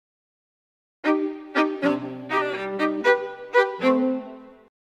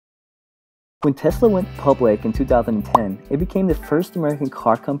When Tesla went public in 2010, it became the first American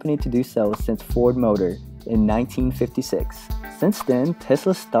car company to do so since Ford Motor in 1956. Since then,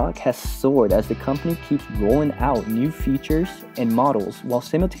 Tesla's stock has soared as the company keeps rolling out new features and models while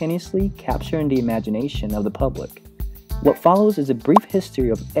simultaneously capturing the imagination of the public. What follows is a brief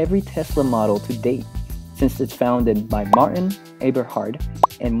history of every Tesla model to date, since it's founded by Martin Eberhard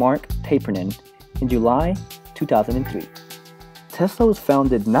and Mark Tapernin in July 2003. Tesla was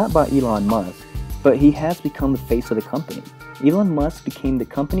founded not by Elon Musk, but he has become the face of the company. Elon Musk became the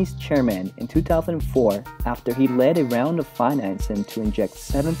company's chairman in 2004 after he led a round of financing to inject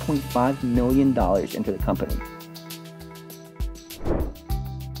 $7.5 million into the company.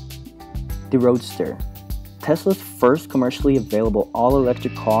 The Roadster. Tesla's first commercially available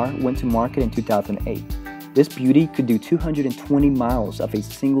all-electric car went to market in 2008. This beauty could do 220 miles of a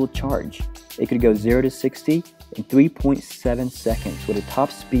single charge. It could go 0 to 60 in 3.7 seconds with a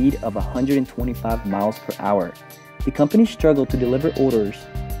top speed of 125 miles per hour. The company struggled to deliver orders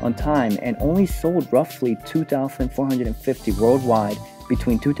on time and only sold roughly 2,450 worldwide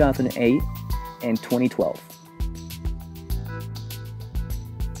between 2008 and 2012.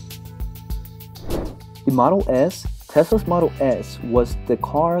 The Model S. Tesla's Model S was the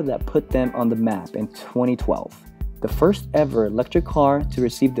car that put them on the map in 2012. The first ever electric car to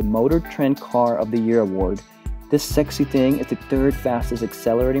receive the Motor Trend Car of the Year award. This sexy thing is the third fastest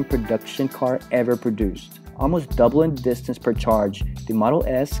accelerating production car ever produced. Almost doubling the distance per charge, the Model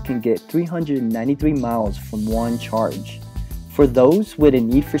S can get 393 miles from one charge. For those with a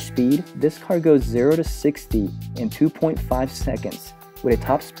need for speed, this car goes 0 to 60 in 2.5 seconds with a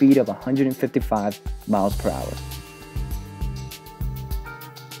top speed of 155 miles per hour.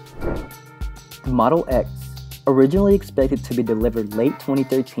 The Model X. Originally expected to be delivered late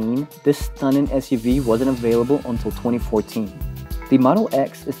 2013, this stunning SUV wasn't available until 2014. The Model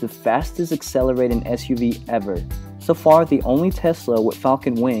X is the fastest accelerating SUV ever. So far, the only Tesla with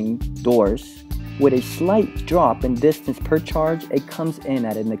Falcon Wing doors. With a slight drop in distance per charge, it comes in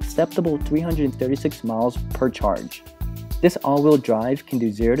at an acceptable 336 miles per charge. This all-wheel drive can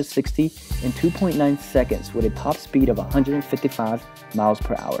do 0 to 60 in 2.9 seconds with a top speed of 155 miles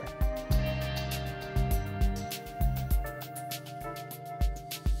per hour.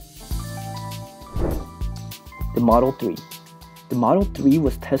 The Model 3. The Model 3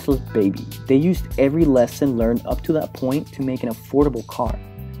 was Tesla's baby. They used every lesson learned up to that point to make an affordable car.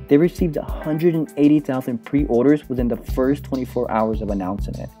 They received 180,000 pre-orders within the first 24 hours of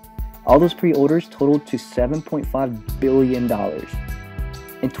announcing it. All those pre-orders totaled to $7.5 billion.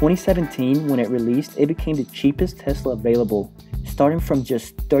 In 2017, when it released, it became the cheapest Tesla available, starting from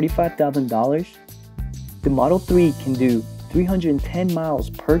just $35,000. The Model 3 can do 310 miles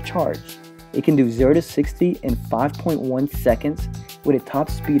per charge. It can do 0 to 60 in 5.1 seconds with a top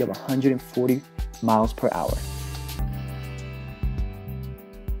speed of 140 miles per hour.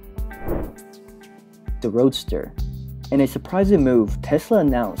 The Roadster. In a surprising move, Tesla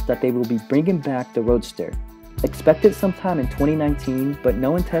announced that they will be bringing back the Roadster. Expected sometime in 2019, but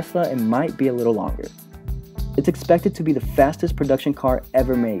knowing Tesla, it might be a little longer. It's expected to be the fastest production car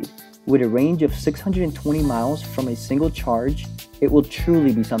ever made. With a range of 620 miles from a single charge, it will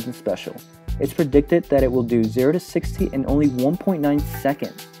truly be something special. It's predicted that it will do 0 to 60 in only 1.9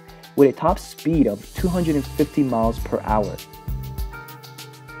 seconds, with a top speed of 250 miles per hour.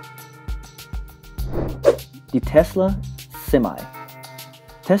 The Tesla Semi.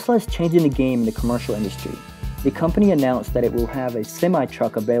 Tesla is changing the game in the commercial industry. The company announced that it will have a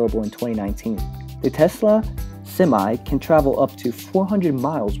semi-truck available in 2019. The Tesla Semi can travel up to 400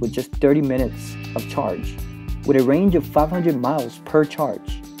 miles with just 30 minutes of charge, with a range of 500 miles per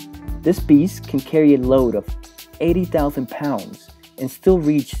charge. This beast can carry a load of 80,000 pounds and still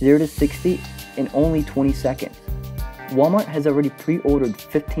reach 0 to 60 in only 20 seconds. Walmart has already pre-ordered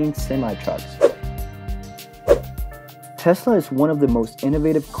 15 semi-trucks. Tesla is one of the most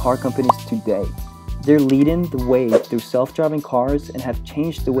innovative car companies today. They're leading the way through self-driving cars and have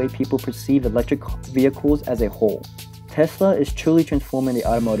changed the way people perceive electric vehicles as a whole. Tesla is truly transforming the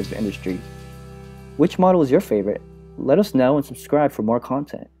automotive industry. Which model is your favorite? Let us know and subscribe for more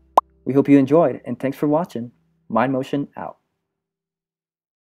content. We hope you enjoyed, and thanks for watching. Mind Motion out.